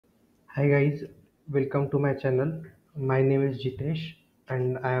Hi guys, welcome to my channel. My name is Jitesh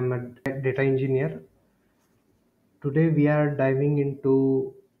and I am a data engineer. Today we are diving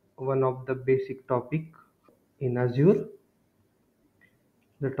into one of the basic topic in Azure.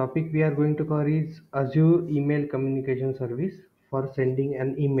 The topic we are going to cover is Azure Email Communication Service for sending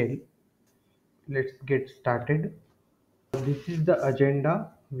an email. Let's get started. This is the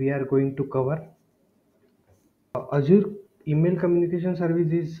agenda we are going to cover. Azure Email Communication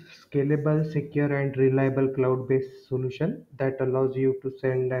Service is scalable, secure, and reliable cloud-based solution that allows you to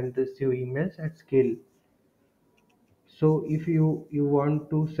send and receive emails at scale. So, if you want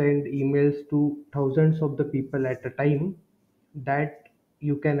to send emails to thousands of the people at a time, that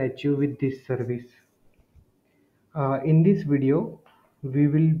you can achieve with this service. In this video, we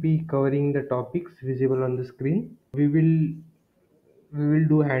will be covering the topics visible on the screen. We will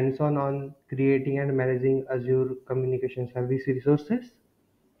do hands-on on creating and managing Azure Communication Service resources,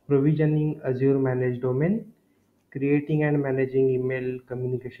 provisioning Azure Managed Domain, creating and managing email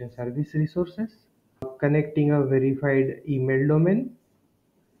communication service resources, connecting a verified email domain,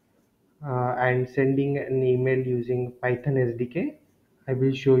 and sending an email using Python SDK. I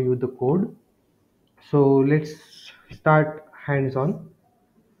will show you the code. So let's start hands-on.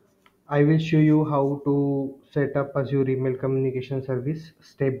 I will show you how to set up Azure email communication service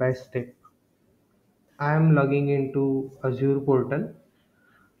step by step. I am logging into Azure portal.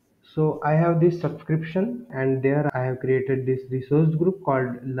 So I have this subscription and there I have created this resource group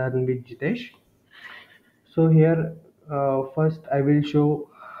called Learn with Jitesh. So here first I will show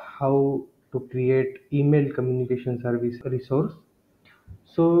how to create email communication service resource.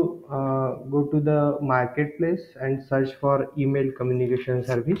 So go to the marketplace and search for email communication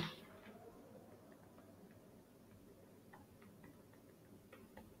service.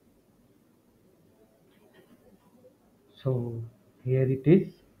 So here it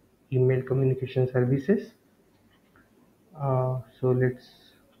is, email communication services. So let's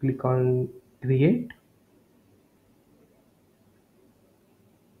click on create.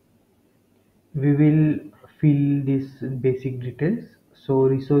 We will fill these basic details. So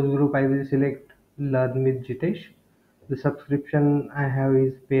resource group I will select Learn with Jitesh. The subscription I have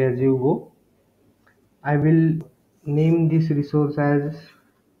is pay as you go. I will name this resource as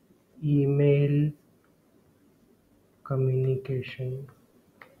email communication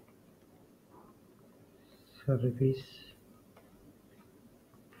service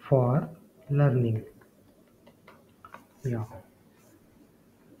for learning. Yeah,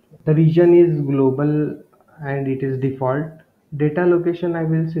 the region is global and it is default. Data location I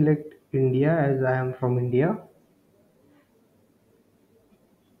will select India as I am from India.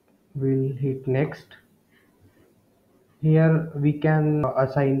 We'll hit next. Here we can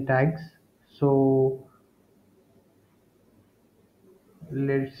assign tags. So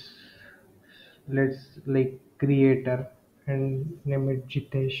let's like creator and name it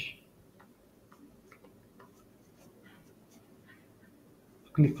Jitesh.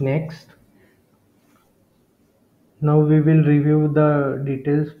 Click next. Now we will review the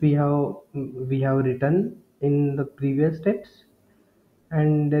details we have written in the previous steps,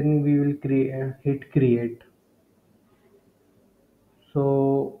 and then we will hit create.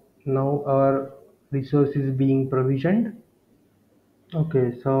 So now our resource is being provisioned.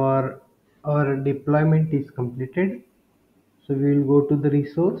 Okay, so our deployment is completed. So we will go to the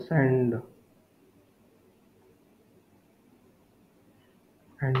resource and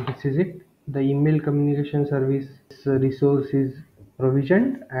this is it. The email communication service resource is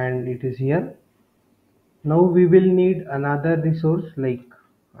provisioned and it is here. Now we will need another resource like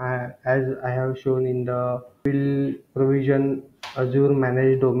as I have shown in the will provision Azure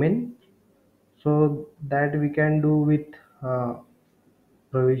managed domain. So that we can do with uh,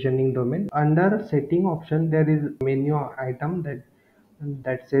 provisioning domain. Under setting option there is menu item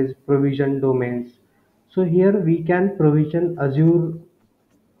that says provision domains. So here we can provision Azure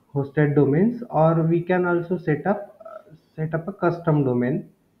hosted domains, or we can also set up a custom domain.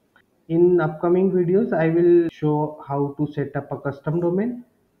 In upcoming videos I will show how to set up a custom domain.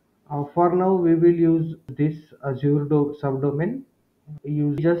 For now we will use this Azure subdomain.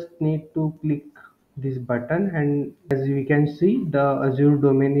 You just need to click this button and as we can see the Azure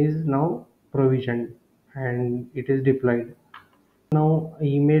domain is now provisioned and it is deployed. Now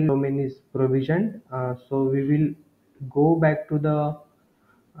email domain is provisioned, so we will go back uh,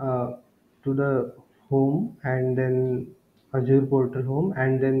 to the home and then Azure portal home,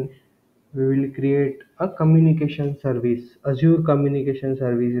 and then we will create a communication service, Azure communication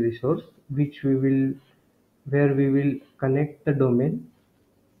service resource, which we will where we will connect the domain.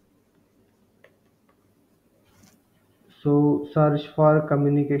 So search for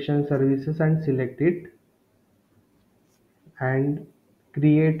communication services and select it and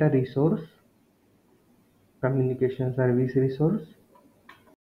create a resource, communication service resource.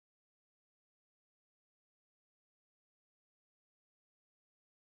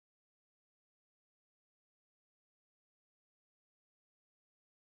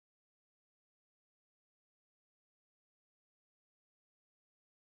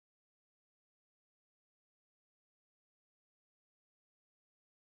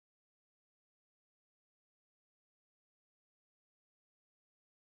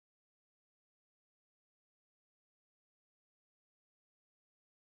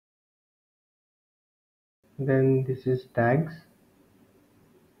 Then this is tags,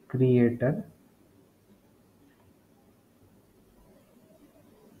 creator.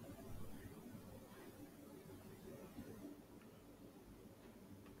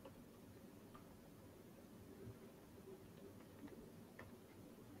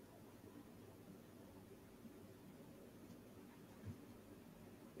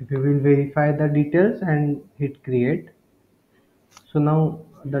 We will verify the details and hit create. So now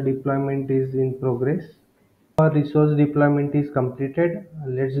the deployment is in progress. Our resource deployment is completed.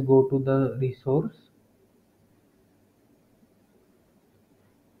 Let's go to the resource,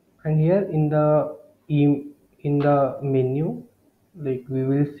 and here in the in the menu, like we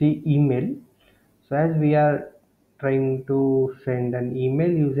will see email. So as we are trying to send an email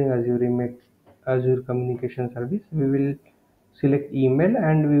using Azure Communication Service, we will select email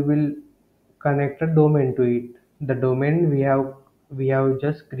and we will connect a domain to it. The domain we have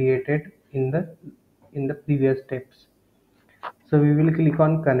just created in the previous steps. So we will click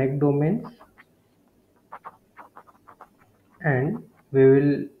on connect domains and we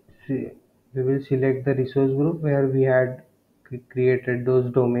will see, we will select the resource group where we had created those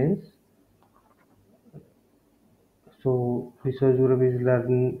domains. So resource group is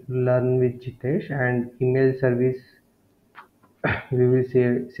learn with Jitesh, and email service we will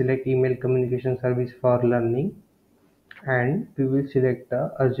say select email communication service for learning, and we will select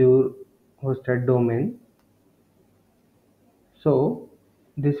the Azure hosted domain. So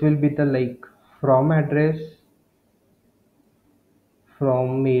this will be the like from address,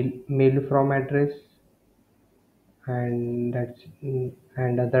 from mail from address, and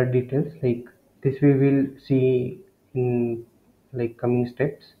and other details like this we will see in like coming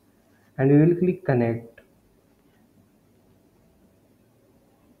steps, and we will click connect.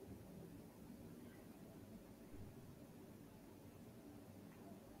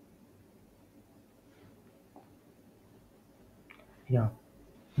 Yeah,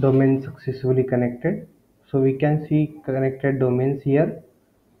 domain successfully connected. So we can see connected domains here.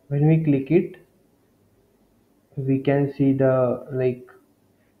 When we click it, we can see the like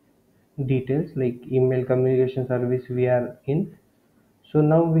details like email communication service we are in. So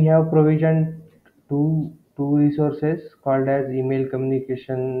now we have provisioned two resources called as email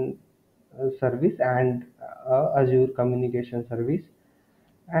communication service and Azure communication service.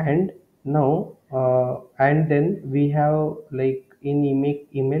 And now and then we have like in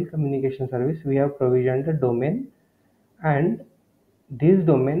email communication service we have provisioned the domain, and this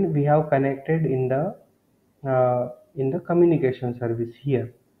domain we have connected in the communication service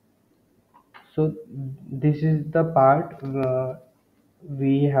here. So this is the part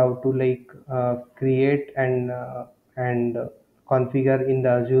we have to like create and configure in the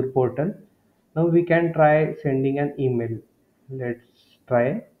Azure portal. Now we can try sending an email. Let's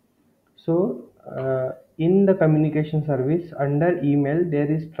try. So in the communication service under email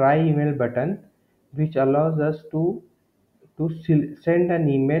there is try email button, which allows us to send an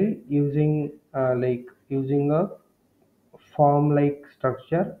email using like using a form like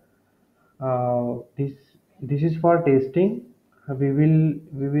structure. This is for testing. We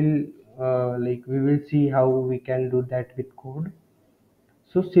will like we will see how we can do that with code.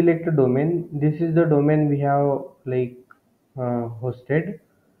 So select a domain. This is the domain we have like hosted.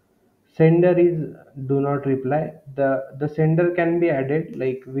 Sender is do not reply. The sender can be added,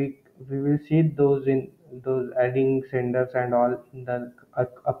 like we will see those in those adding senders and all in the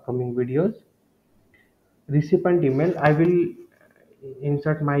upcoming videos. Recipient email, I will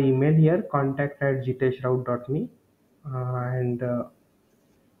insert my email here, contact at jiteshraut.me, and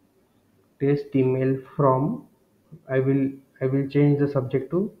test email from, I will change the subject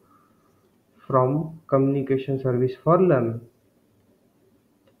to from communication service for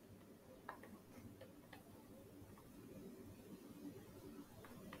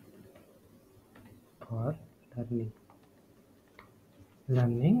for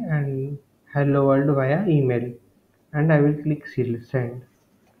learning and hello world via email, and I will click send.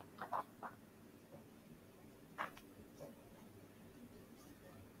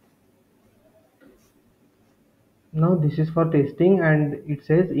 Now this is for testing and it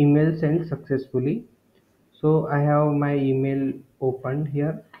says email sent successfully. So I have my email opened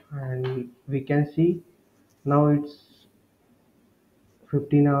here and we can see now it's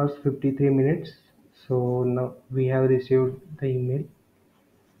 15 hours 53 minutes. So now we have received the email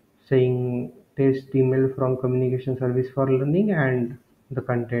saying test email from communication service for learning and the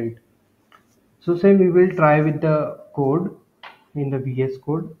content. So say we will try with the code in the VS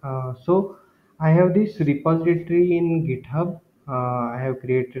code. So I have this repository in GitHub. I have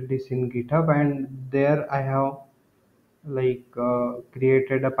created this in GitHub and there I have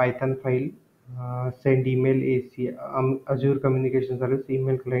created a Python file, send email AC, Azure Communication Service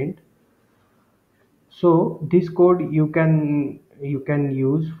email client. So this code you can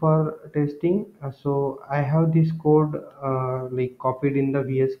use for testing. So I have this code copied in the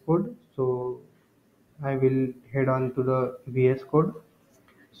VS code. So I will head on to the VS code.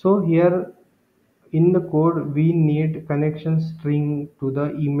 So here in the code we need connection string to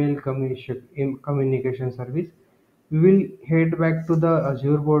the email communication service. We will head back to the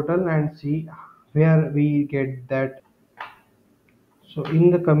Azure portal and see where we get that. So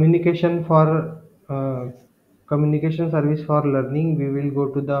in the communication service for learning, we will go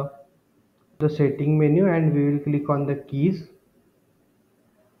to the setting menu and we will click on the keys.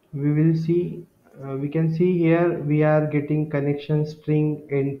 We will see we can see here we are getting connection string,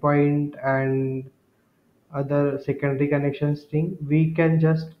 endpoint, and other secondary connection string. We can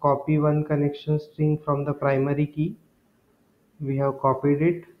just copy one connection string from the primary key. We have copied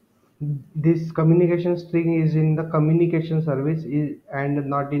it. This communication string is in the communication service and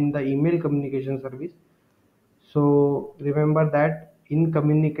not in the email communication service. So remember that in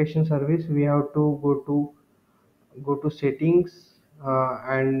communication service we have to go to settings,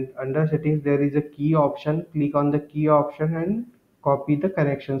 and under settings there is a key option. Click on the key option and copy the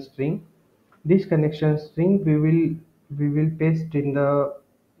connection string. This connection string we will paste in the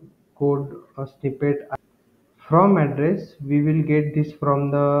code snippet. From address we will get this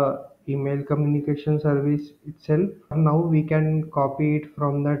from the email communication service itself. Now we can copy it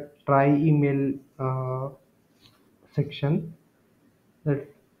from the try email section. That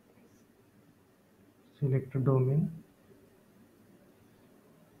select a domain,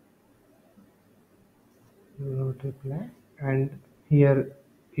 do not reply, and here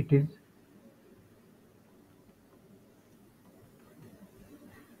it is.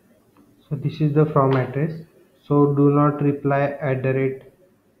 So this is the from address. So do not reply at the rate.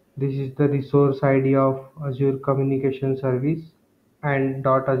 This is the resource ID of Azure Communication Service and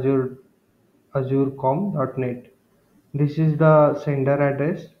azure.com.net. This is the sender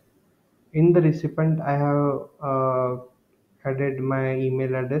address. In the recipient I have added my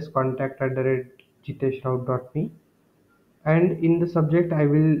email address, contact at the rate jiteshraut.me, and in the subject I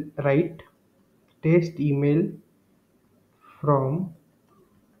will write test email from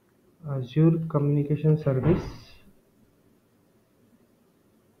Azure Communication Service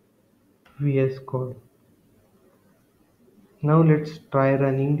VS Code. Now let's try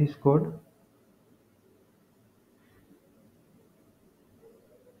running this code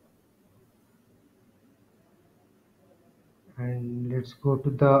and let's go to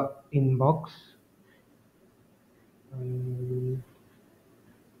the inbox and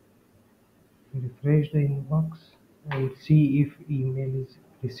refresh the inbox and see if email is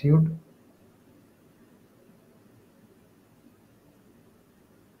received.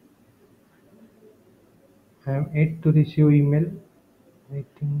 I am yet to receive email. I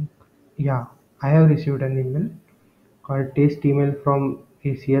think, yeah, I have received an email called test email from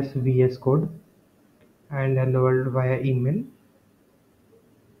ACS VS Code and allowed via email.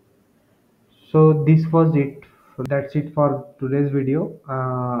 So this was it. That's it for today's video.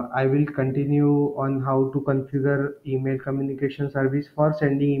 I will continue on how to configure email communication service for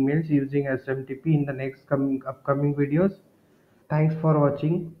sending emails using SMTP in the next upcoming videos. Thanks for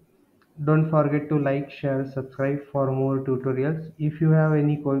watching. Don't forget to like, share, subscribe for more tutorials. If you have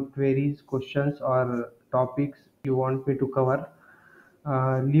any queries, questions, or topics you want me to cover,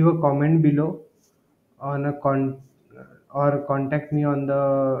 leave a comment below on a or contact me on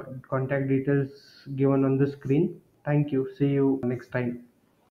the contact details given on the screen. Thank you. See you next time.